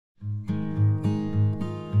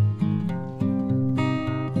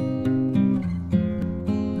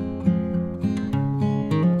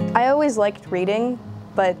always liked reading,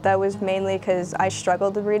 but that was mainly because I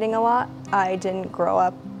struggled with reading a lot. I didn't grow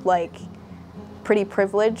up like pretty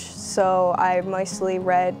privileged, so I mostly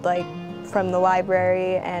read like from the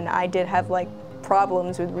library, and I did have like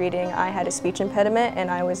problems with reading. I had a speech impediment and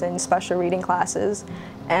I was in special reading classes,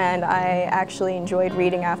 and I actually enjoyed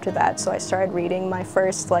reading after that, so I started reading. My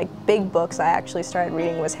first like big books I actually started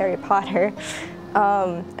reading was Harry Potter.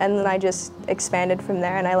 And then I just expanded from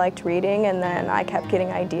there, and I liked reading, and then I kept getting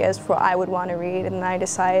ideas for what I would want to read, and I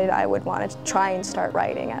decided I would want to try and start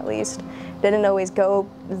writing at least. Didn't always go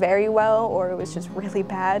very well, or it was just really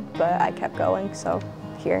bad, but I kept going, so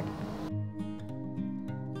here.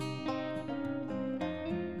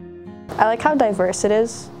 I like how diverse it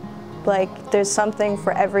is. Like, there's something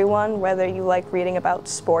for everyone, whether you like reading about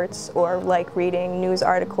sports or like reading news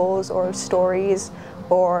articles or stories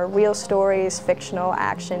or real stories, fictional,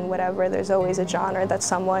 action, whatever. There's always a genre that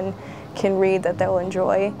someone can read that they'll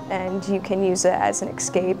enjoy, and you can use it as an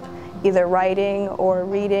escape, either writing or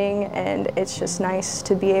reading, and it's just nice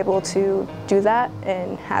to be able to do that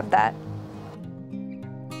and have that.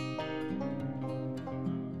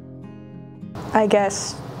 I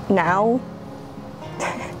guess now.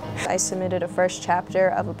 I submitted a first chapter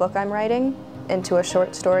of a book I'm writing into a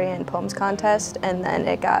short story and poems contest, and then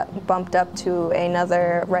it got bumped up to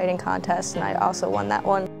another writing contest, and I also won that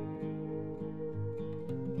one.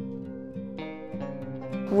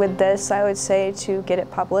 With this, I would say to get it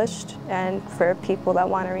published, and for people that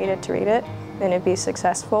want to read it, and it be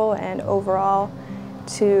successful, and overall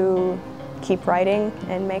to keep writing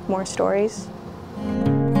and make more stories.